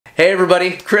Hey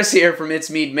everybody, Chris here from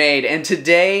It's Mead Made, and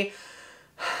today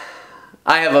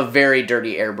I have a very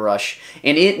dirty airbrush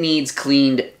and it needs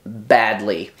cleaned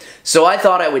badly. So I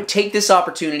thought I would take this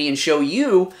opportunity and show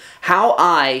you how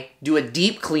I do a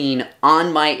deep clean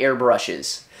on my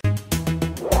airbrushes.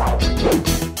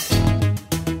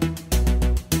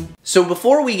 So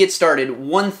before we get started,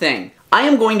 one thing. I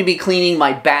am going to be cleaning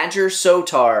my Badger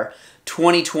Sotar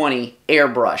 2020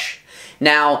 airbrush.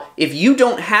 Now, if you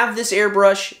don't have this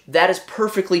airbrush, that is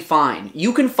perfectly fine.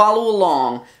 You can follow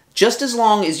along just as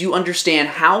long as you understand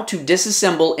how to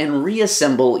disassemble and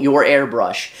reassemble your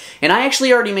airbrush. And I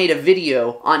actually already made a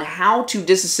video on how to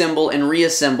disassemble and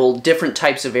reassemble different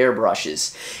types of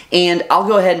airbrushes. And I'll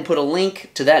go ahead and put a link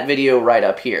to that video right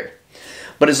up here.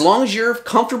 But as long as you're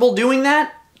comfortable doing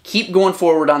that, keep going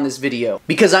forward on this video,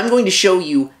 because I'm going to show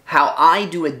you how I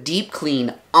do a deep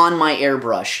clean on my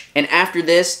airbrush. And after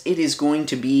this, it is going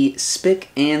to be spick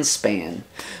and span.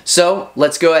 So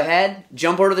let's go ahead,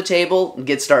 jump over to the table, and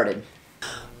get started.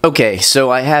 Okay,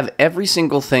 so I have every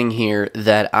single thing here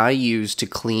that I use to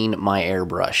clean my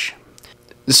airbrush.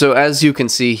 So as you can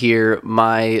see here,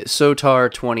 my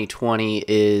Sotar 2020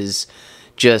 is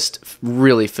just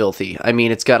really filthy. I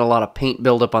mean, it's got a lot of paint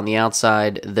buildup on the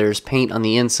outside, there's paint on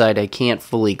the inside I can't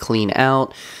fully clean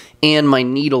out, and my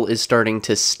needle is starting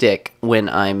to stick when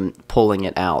I'm pulling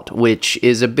it out, which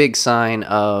is a big sign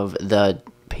of the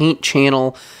paint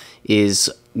channel is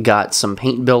got some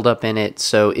paint buildup in it,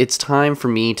 so it's time for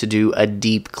me to do a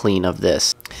deep clean of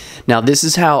this. Now, this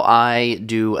is how I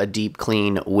do a deep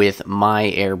clean with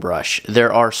my airbrush.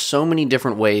 There are so many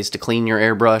different ways to clean your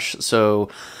airbrush, so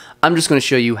I'm just going to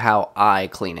show you how I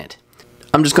clean it.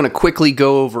 I'm just going to quickly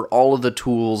go over all of the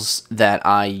tools that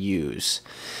I use.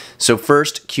 So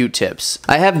first, Q-tips.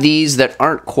 I have these that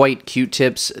aren't quite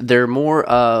Q-tips. They're more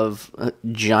of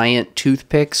giant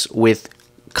toothpicks with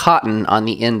cotton on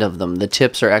the end of them. The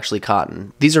tips are actually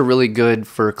cotton. These are really good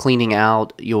for cleaning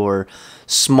out your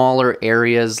smaller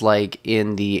areas like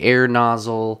in the air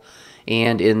nozzle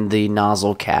and in the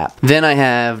nozzle cap. Then I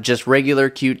have just regular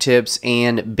Q-tips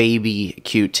and baby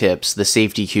Q-tips, the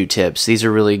safety Q-tips. These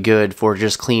are really good for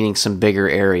just cleaning some bigger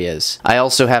areas. I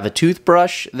also have a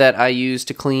toothbrush that I use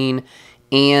to clean,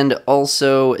 and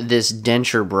also this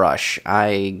denture brush.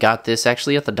 I got this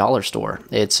actually at the dollar store.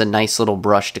 It's a nice little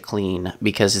brush to clean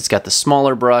because it's got the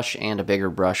smaller brush and a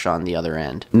bigger brush on the other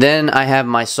end. Then I have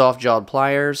my soft-jawed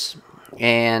pliers.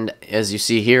 And as you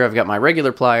see here, I've got my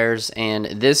regular pliers, and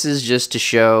this is just to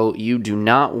show you do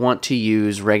not want to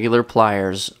use regular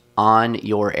pliers on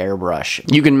your airbrush.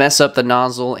 You can mess up the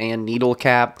nozzle and needle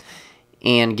cap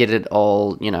and get it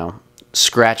all, you know,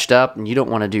 scratched up, and you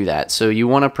don't want to do that. So you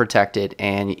want to protect it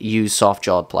and use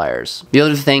soft-jawed pliers. The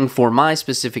other thing for my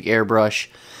specific airbrush,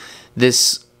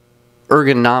 this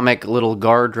ergonomic little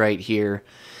guard right here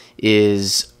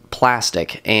is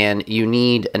plastic, and you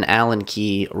need an Allen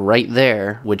key right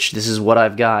there, which this is what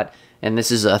I've got, and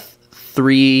this is a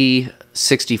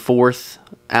 3/64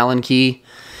 Allen key,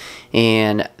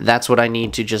 and that's what I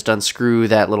need to just unscrew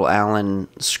that little Allen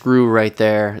screw right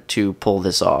there to pull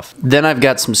this off. Then I've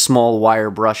got some small wire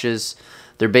brushes.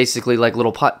 They're basically like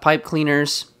little pipe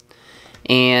cleaners,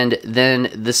 and then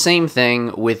the same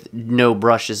thing with no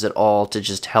brushes at all to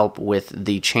just help with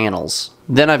the channels.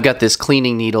 Then I've got this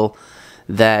cleaning needle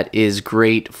that is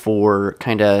great for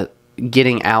kind of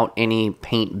getting out any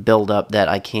paint buildup that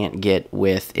I can't get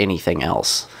with anything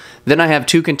else. Then I have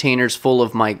two containers full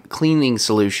of my cleaning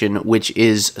solution, which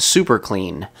is super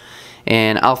clean,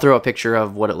 and I'll throw a picture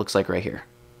of what it looks like right here.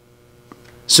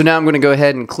 So now I'm going to go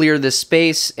ahead and clear this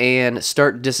space and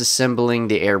start disassembling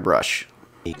the airbrush.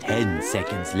 10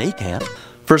 seconds later.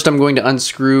 First, I'm going to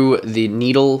unscrew the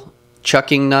needle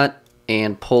chucking nut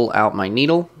and pull out my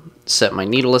needle. Set my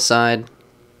needle aside.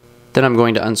 Then I'm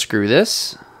going to unscrew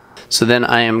this. So then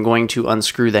I am going to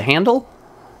unscrew the handle,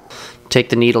 take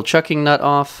the needle chucking nut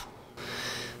off.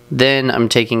 Then I'm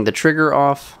taking the trigger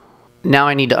off. Now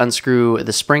I need to unscrew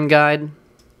the spring guide.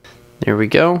 There we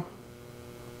go.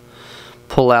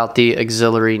 Pull out the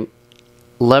auxiliary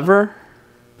lever.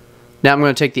 Now I'm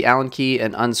going to take the Allen key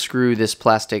and unscrew this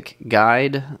plastic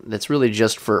guide that's really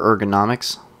just for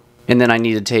ergonomics. And then I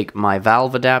need to take my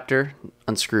valve adapter,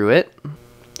 unscrew it,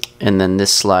 and then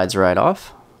this slides right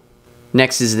off.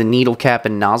 Next is the needle cap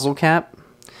and nozzle cap,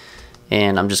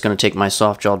 and I'm just going to take my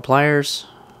soft-jawed pliers.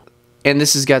 And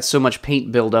this has got so much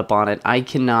paint buildup on it, I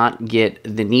cannot get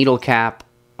the needle cap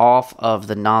off of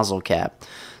the nozzle cap.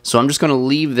 So I'm just going to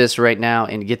leave this right now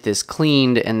and get this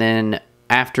cleaned, and then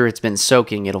after it's been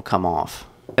soaking, it'll come off.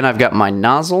 And I've got my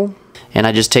nozzle, and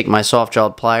I just take my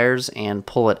soft-jawed pliers and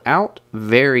pull it out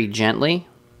very gently.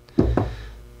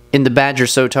 In the Badger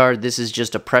Sotar, this is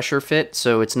just a pressure fit,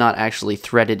 so it's not actually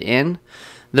threaded in.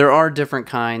 There are different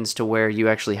kinds to where you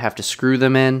actually have to screw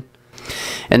them in.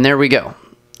 And there we go.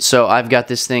 So I've got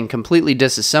this thing completely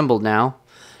disassembled now.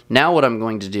 Now what I'm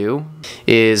going to do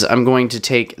is I'm going to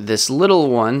take this little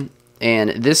one, and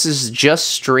this is just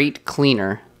straight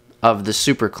cleaner of the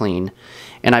Super Clean,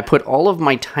 and I put all of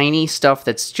my tiny stuff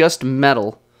that's just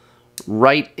metal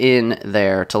right in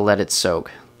there to let it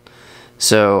soak.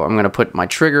 So I'm going to put my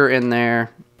trigger in there,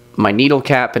 my needle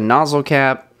cap and nozzle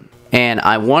cap, and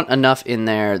I want enough in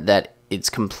there that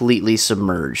it's completely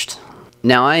submerged.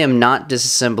 Now I am not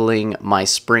disassembling my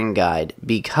spring guide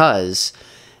because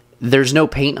there's no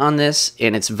paint on this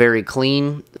and it's very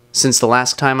clean since the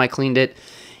last time I cleaned it,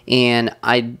 and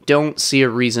I don't see a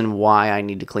reason why I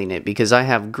need to clean it because I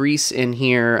have grease in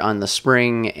here on the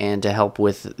spring and to help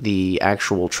with the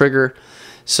actual trigger.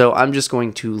 So I'm just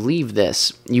going to leave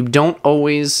this. You don't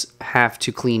always have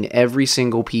to clean every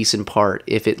single piece and part.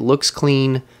 If it looks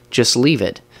clean, just leave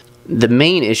it. The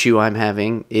main issue I'm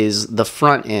having is the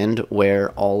front end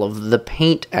where all of the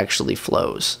paint actually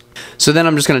flows. So then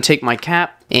I'm just going to take my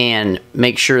cap and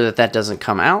make sure that that doesn't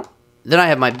come out. Then I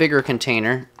have my bigger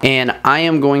container, and I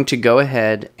am going to go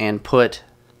ahead and put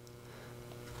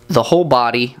the whole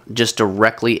body just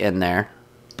directly in there.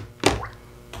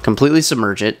 Completely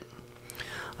submerge it.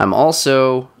 I'm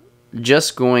also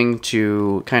just going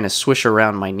to kind of swish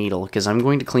around my needle because I'm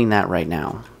going to clean that right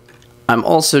now. I'm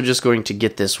also just going to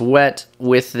get this wet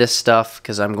with this stuff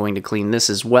because I'm going to clean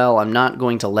this as well. I'm not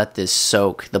going to let this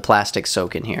soak, the plastic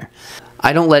soak in here.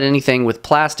 I don't let anything with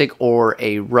plastic or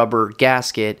a rubber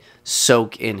gasket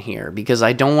soak in here because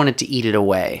I don't want it to eat it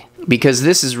away. Because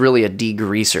this is really a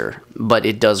degreaser, but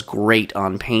it does great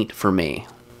on paint for me.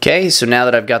 Okay, so now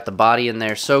that I've got the body in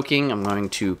there soaking, I'm going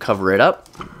to cover it up.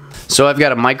 So I've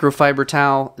got a microfiber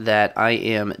towel that I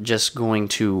am just going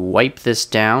to wipe this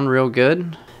down real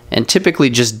good. And typically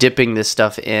just dipping this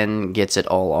stuff in gets it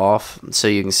all off. So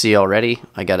you can see already,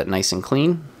 I got it nice and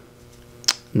clean.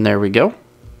 And there we go.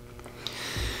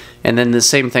 And then the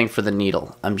same thing for the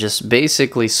needle. I'm just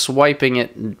basically swiping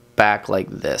it back like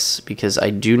this because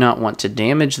I do not want to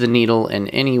damage the needle in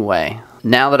any way.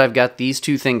 Now that I've got these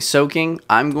two things soaking,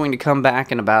 I'm going to come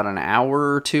back in about an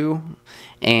hour or two,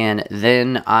 and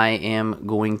then I am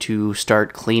going to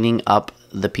start cleaning up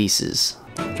the pieces.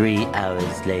 3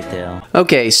 hours later.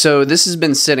 Okay, so this has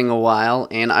been sitting a while,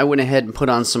 and I went ahead and put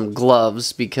on some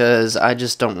gloves because I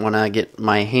just don't want to get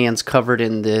my hands covered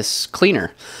in this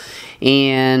cleaner.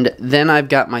 And then I've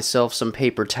got myself some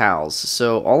paper towels.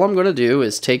 So all I'm going to do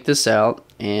is take this out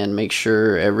and make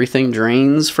sure everything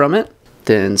drains from it.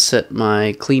 Then set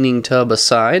my cleaning tub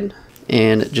aside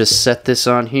and just set this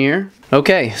on here.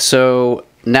 Okay, so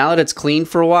now that it's clean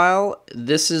for a while,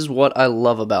 this is what I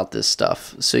love about this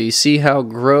stuff. So you see how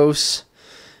gross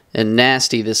and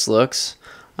nasty this looks.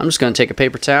 I'm just going to take a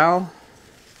paper towel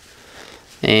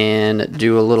and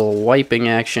do a little wiping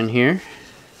action here.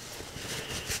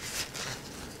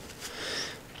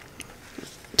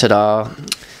 Ta-da!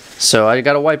 So I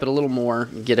gotta wipe it a little more,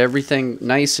 get everything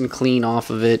nice and clean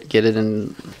off of it, get it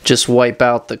in, just wipe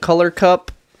out the color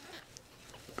cup,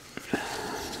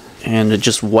 and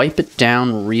just wipe it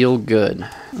down real good.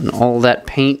 And all that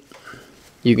paint,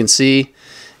 you can see,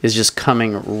 is just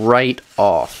coming right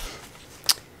off.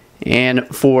 And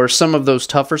for some of those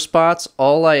tougher spots,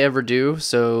 all I ever do,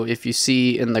 so if you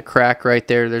see in the crack right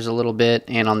there, there's a little bit,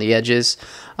 and on the edges,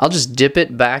 I'll just dip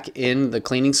it back in the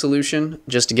cleaning solution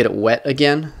just to get it wet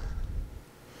again.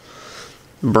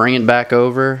 Bring it back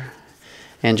over,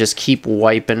 and just keep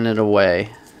wiping it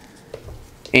away.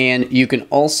 And you can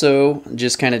also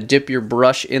just kind of dip your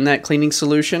brush in that cleaning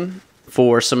solution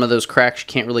for some of those cracks you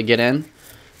can't really get in,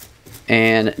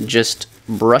 and just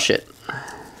brush it.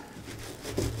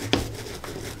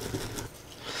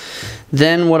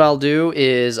 Then what I'll do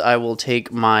is I will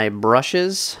take my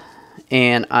brushes,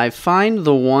 and I find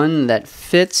the one that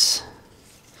fits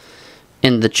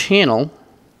in the channel,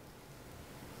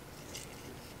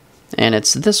 and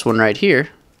it's this one right here.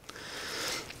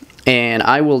 And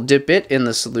I will dip it in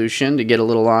the solution to get a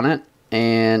little on it,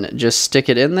 and just stick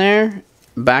it in there,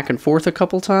 back and forth a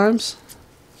couple times.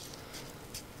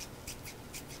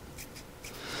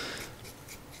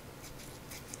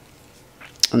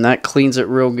 And that cleans it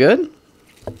real good.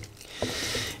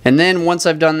 And then once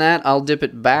I've done that, I'll dip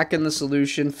it back in the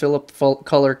solution, fill up the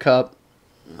color cup,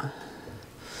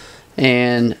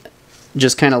 and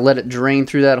just kind of let it drain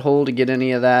through that hole to get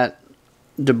any of that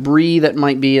debris that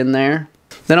might be in there.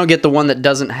 Then I'll get the one that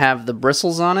doesn't have the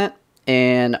bristles on it,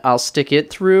 and I'll stick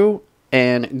it through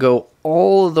and go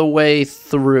all the way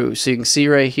through. So you can see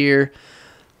right here,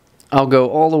 I'll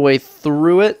go all the way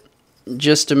through it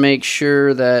just to make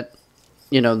sure that,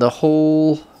 you know, the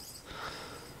whole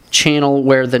channel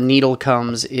where the needle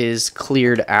comes is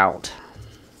cleared out.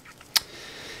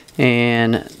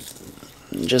 And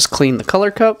just clean the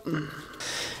color cup.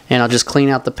 And I'll just clean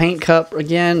out the paint cup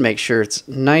again, make sure it's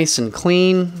nice and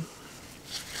clean.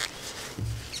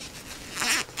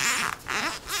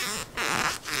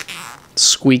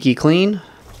 Squeaky clean.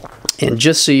 And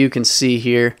just so you can see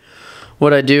here,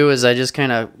 what I do is I just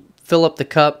kind of fill up the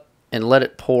cup and let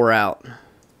it pour out.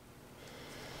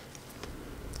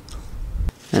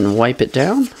 And wipe it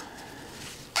down.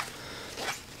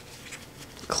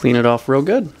 Clean it off real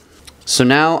good. So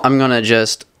now I'm going to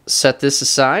just set this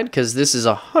aside because this is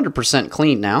 100%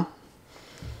 clean now.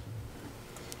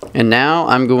 And now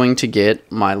I'm going to get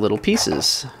my little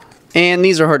pieces. And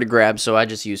these are hard to grab, so I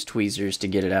just use tweezers to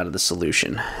get it out of the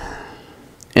solution.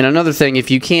 And another thing,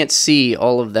 if you can't see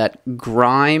all of that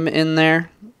grime in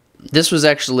there, this was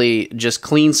actually just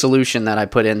clean solution that I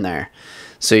put in there.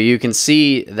 So you can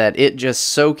see that it just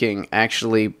soaking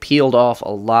actually peeled off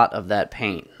a lot of that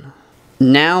paint.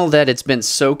 Now that it's been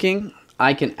soaking,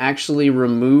 I can actually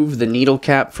remove the needle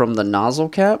cap from the nozzle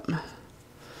cap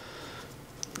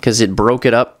because it broke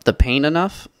it up the paint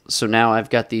enough. So now I've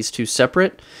got these two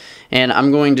separate, and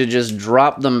I'm going to just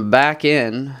drop them back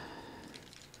in,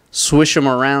 swish them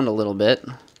around a little bit,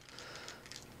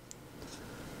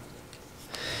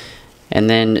 and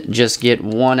then just get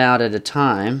one out at a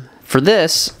time. For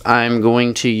this, I'm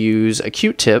going to use a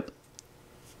Q-tip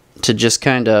to just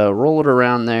kind of roll it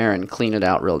around there and clean it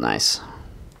out real nice.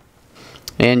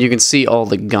 And you can see all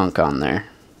the gunk on there.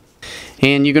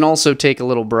 And you can also take a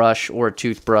little brush or a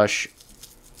toothbrush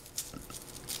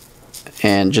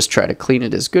and just try to clean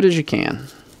it as good as you can.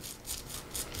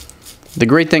 The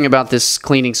great thing about this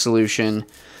cleaning solution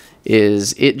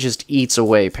is it just eats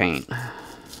away paint.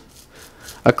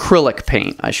 Acrylic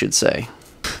paint, I should say.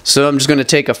 So I'm just going to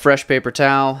take a fresh paper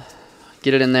towel,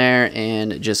 get it in there,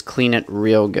 and just clean it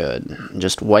real good.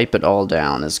 Just wipe it all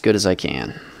down as good as I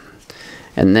can.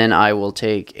 And then I will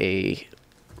take a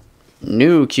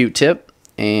new Q-tip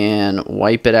and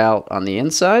wipe it out on the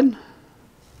inside.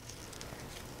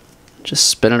 Just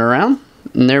spin it around.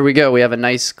 And there we go. We have a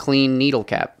nice clean needle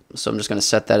cap. So I'm just going to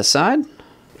set that aside.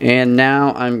 And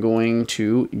now I'm going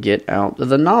to get out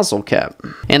the nozzle cap.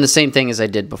 And the same thing as I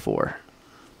did before.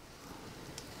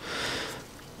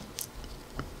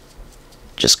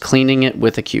 Just cleaning it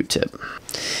with a Q-tip.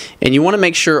 And you want to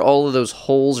make sure all of those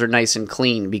holes are nice and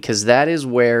clean because that is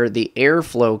where the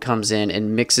airflow comes in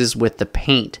and mixes with the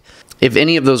paint. If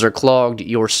any of those are clogged,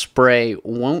 your spray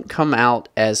won't come out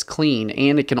as clean,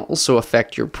 and it can also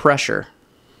affect your pressure.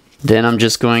 Then I'm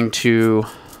just going to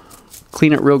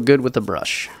clean it real good with a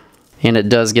brush. And it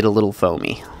does get a little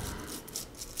foamy.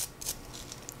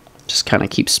 Just kind of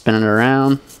keep spinning it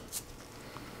around.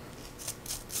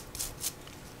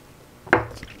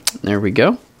 There we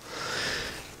go.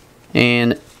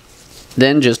 And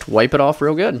then just wipe it off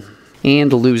real good.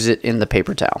 And lose it in the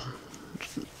paper towel.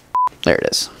 There it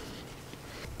is.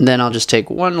 Then I'll just take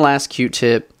one last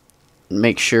Q-tip,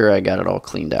 make sure I got it all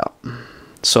cleaned out.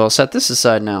 So I'll set this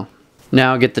aside now.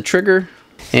 Now I'll get the trigger,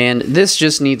 and this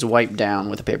just needs wiped down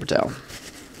with a paper towel.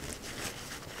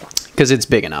 Because it's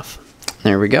big enough.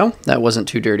 There we go. That wasn't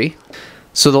too dirty.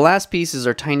 So the last piece is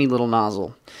our tiny little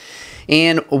nozzle.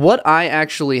 And what I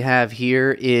actually have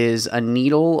here is a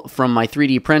needle from my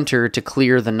 3D printer to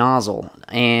clear the nozzle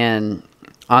and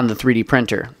on the 3D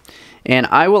printer. And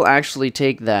I will actually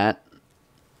take that,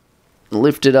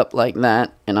 lift it up like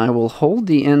that, and I will hold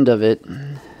the end of it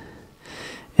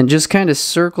and just kind of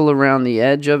circle around the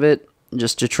edge of it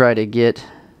just to try to get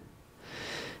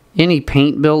any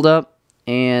paint buildup.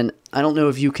 And I don't know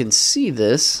if you can see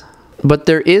this, but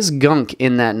there is gunk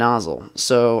in that nozzle.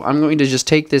 So I'm going to just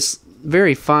take this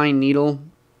very fine needle,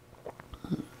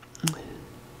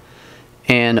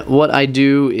 and what I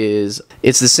do is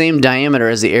it's the same diameter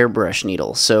as the airbrush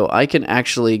needle, so I can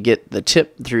actually get the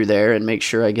tip through there and make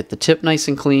sure I get the tip nice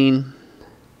and clean.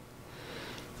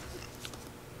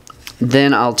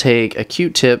 Then I'll take a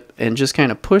Q-tip and just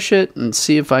kind of push it and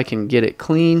see if I can get it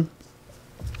clean.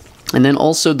 And then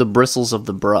also the bristles of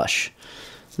the brush,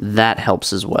 that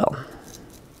helps as well.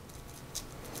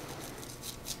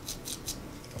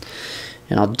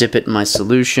 And I'll dip it in my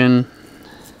solution.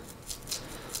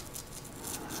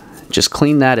 Just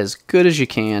clean that as good as you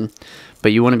can,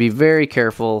 but you want to be very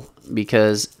careful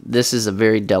because this is a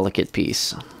very delicate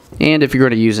piece. And if you're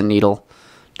going to use a needle,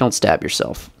 don't stab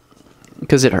yourself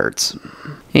because it hurts.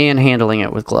 And handling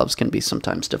it with gloves can be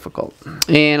sometimes difficult.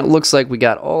 And it looks like we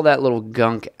got all that little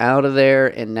gunk out of there,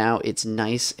 and now it's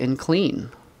nice and clean.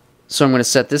 So I'm going to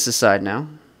set this aside now.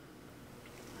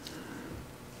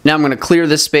 Now I'm going to clear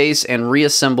this space and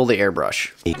reassemble the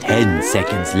airbrush. 10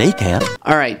 seconds later.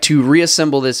 Alright, to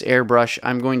reassemble this airbrush,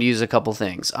 I'm going to use a couple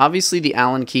things. Obviously the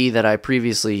Allen key that I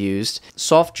previously used,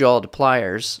 soft jawed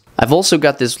pliers. I've also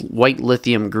got this white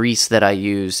lithium grease that I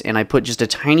use, and I put just a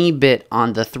tiny bit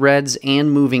on the threads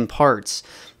and moving parts.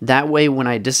 That way when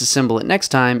I disassemble it next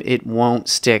time, it won't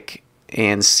stick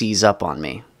and seize up on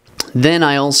me. Then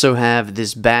I also have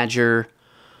this Badger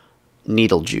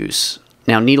needle juice.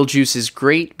 Now, needle juice is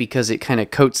great because it kind of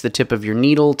coats the tip of your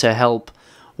needle to help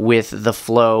with the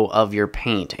flow of your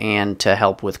paint and to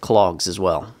help with clogs as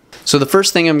well. So the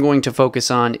first thing I'm going to focus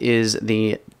on is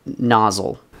the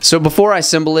nozzle. So before I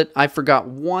assemble it, I forgot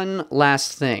one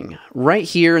last thing. Right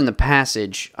here in the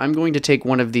passage, I'm going to take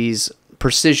one of these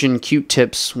precision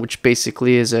Q-tips, which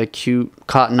basically is a cute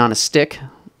cotton on a stick,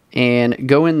 and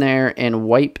go in there and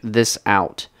wipe this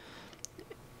out.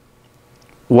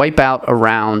 Wipe out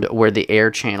around where the air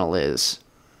channel is.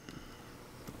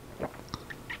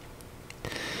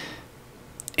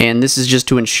 And this is just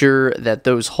to ensure that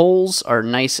those holes are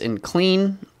nice and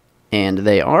clean, and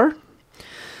they are,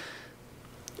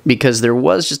 because there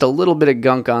was just a little bit of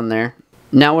gunk on there.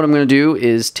 Now what I'm going to do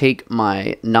is take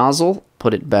my nozzle,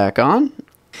 put it back on.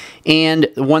 And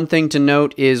one thing to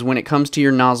note is when it comes to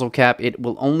your nozzle cap, it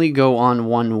will only go on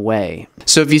one way.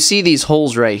 So if you see these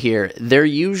holes right here, they're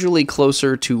usually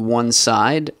closer to one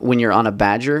side when you're on a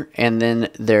Badger, and then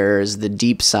there's the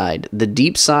deep side. The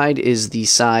deep side is the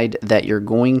side that you're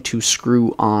going to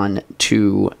screw on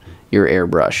to your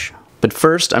airbrush. But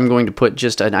first, I'm going to put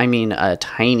just a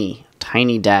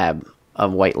tiny dab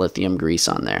of white lithium grease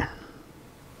on there.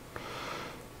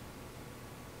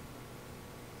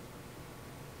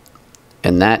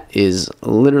 And that is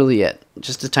literally it.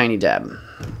 Just a tiny dab.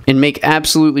 And make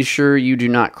absolutely sure you do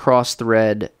not cross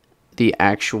thread the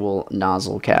actual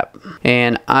nozzle cap.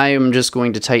 And I am just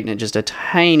going to tighten it just a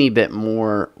tiny bit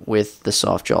more with the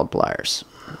soft jawed pliers.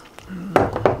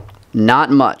 Not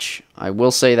much, I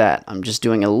will say that. I'm just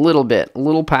doing a little bit, a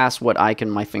little past what I can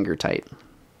my finger tight.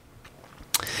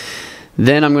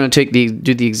 Then I'm going to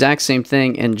do the exact same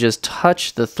thing and just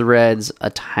touch the threads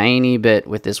a tiny bit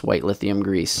with this white lithium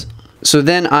grease. So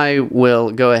then I will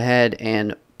go ahead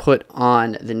and put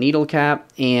on the needle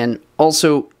cap, and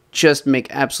also just make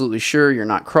absolutely sure you're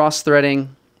not cross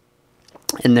threading.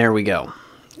 And there we go.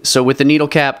 So with the needle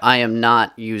cap, I am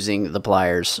not using the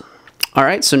pliers.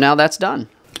 Alright, so now that's done.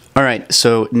 Alright,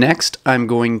 so next I'm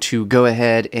going to go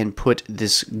ahead and put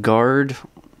this guard,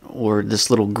 or this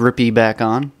little grippy, back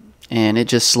on. And it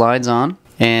just slides on.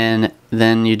 And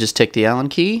then you just take the Allen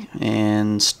key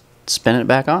and spin it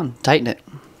back on, tighten it.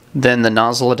 Then the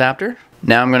nozzle adapter.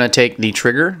 Now I'm going to take the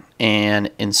trigger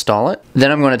and install it. Then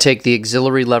I'm going to take the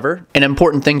auxiliary lever. An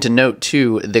important thing to note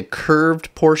too, the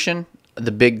curved portion,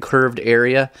 the big curved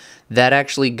area, that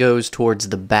actually goes towards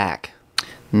the back.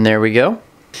 And there we go.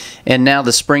 And now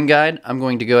the spring guide, I'm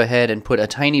going to go ahead and put a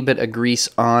tiny bit of grease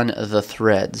on the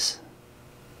threads.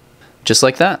 Just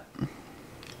like that.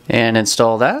 And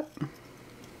install that.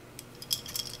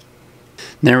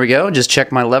 There we go, just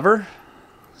check my lever.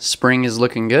 Spring is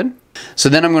looking good. So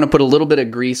then I'm going to put a little bit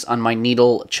of grease on my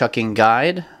needle chucking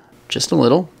guide, just a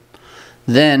little.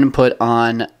 Then put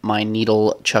on my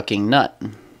needle chucking nut.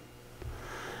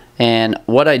 And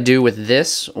what I do with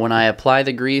this, when I apply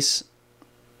the grease,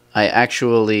 I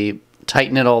actually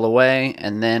tighten it all the way,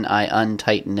 and then I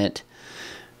untighten it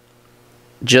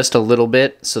just a little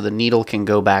bit so the needle can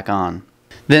go back on.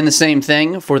 Then the same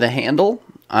thing for the handle.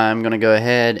 I'm going to go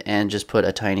ahead and just put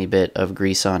a tiny bit of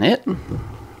grease on it.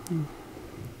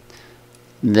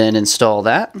 Then install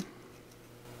that.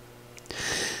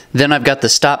 Then I've got the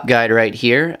stop guide right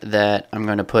here that I'm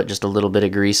going to put just a little bit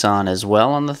of grease on as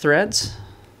well on the threads.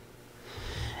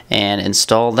 And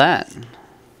install that.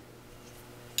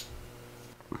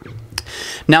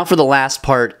 Now for the last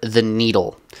part, the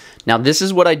needle. Now this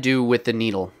is what I do with the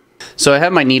needle. So I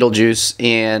have my needle juice,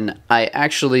 and I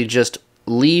actually just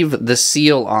leave the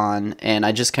seal on, and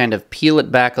I just kind of peel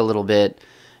it back a little bit,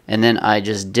 and then I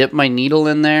just dip my needle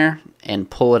in there and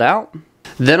pull it out.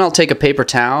 Then I'll take a paper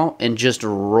towel and just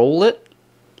roll it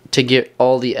to get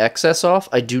all the excess off.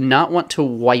 I do not want to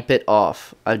wipe it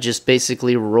off. I just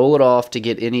basically roll it off to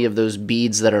get any of those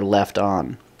beads that are left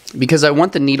on, because I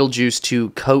want the needle juice to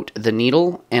coat the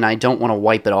needle, and I don't want to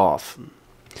wipe it off.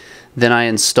 Then I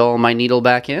install my needle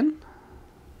back in.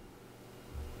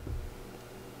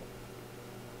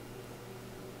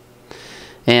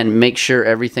 And make sure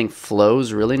everything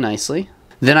flows really nicely.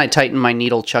 Then I tighten my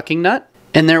needle chucking nut.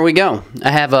 And there we go.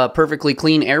 I have a perfectly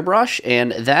clean airbrush,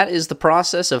 and that is the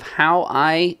process of how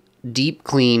I deep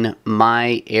clean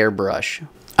my airbrush.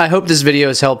 I hope this video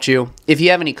has helped you. If you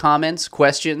have any comments,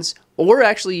 questions, or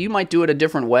actually you might do it a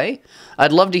different way,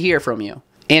 I'd love to hear from you.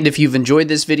 And if you've enjoyed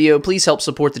this video, please help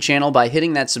support the channel by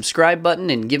hitting that subscribe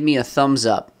button and give me a thumbs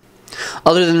up.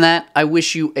 Other than that, I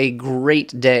wish you a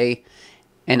great day,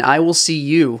 and I will see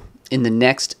you in the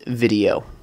next video.